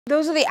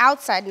Those are the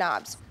outside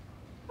knobs.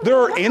 There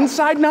are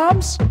inside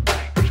knobs?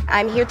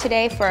 I'm here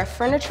today for a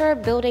furniture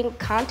building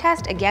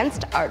contest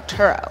against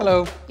Arturo.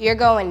 Hello. You're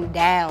going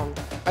down.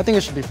 I think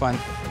it should be fun.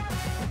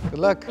 Good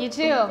luck. You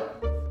too.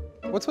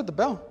 What's with the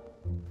bell?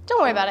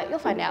 Don't worry about it, you'll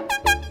find out.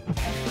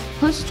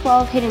 Who's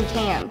 12 hidden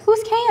cams?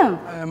 Who's Cam?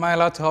 Am I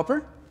allowed to help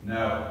her?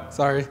 No.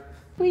 Sorry.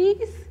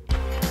 Please?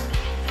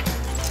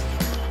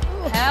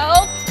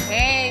 Help!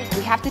 Hey.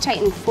 We have to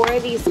tighten 4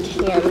 of these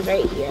cams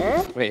right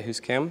here. Wait, who's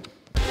Cam?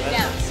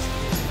 Down.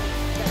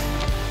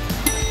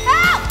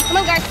 Help! Come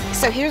on, guys.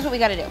 So here's what we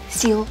gotta do.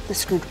 Seal the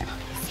screwdriver.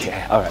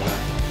 Yeah, all right.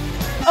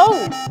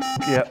 Oh!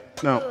 Yeah,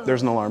 no,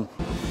 there's an alarm.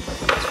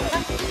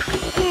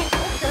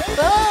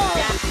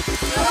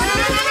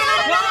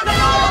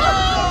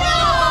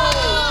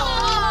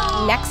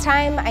 Next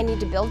time I need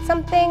to build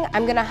something,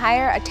 I'm gonna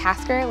hire a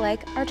tasker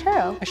like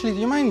Arturo. Actually, do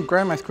you mind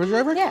grabbing my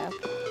screwdriver? Yeah.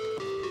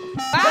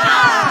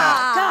 Ah!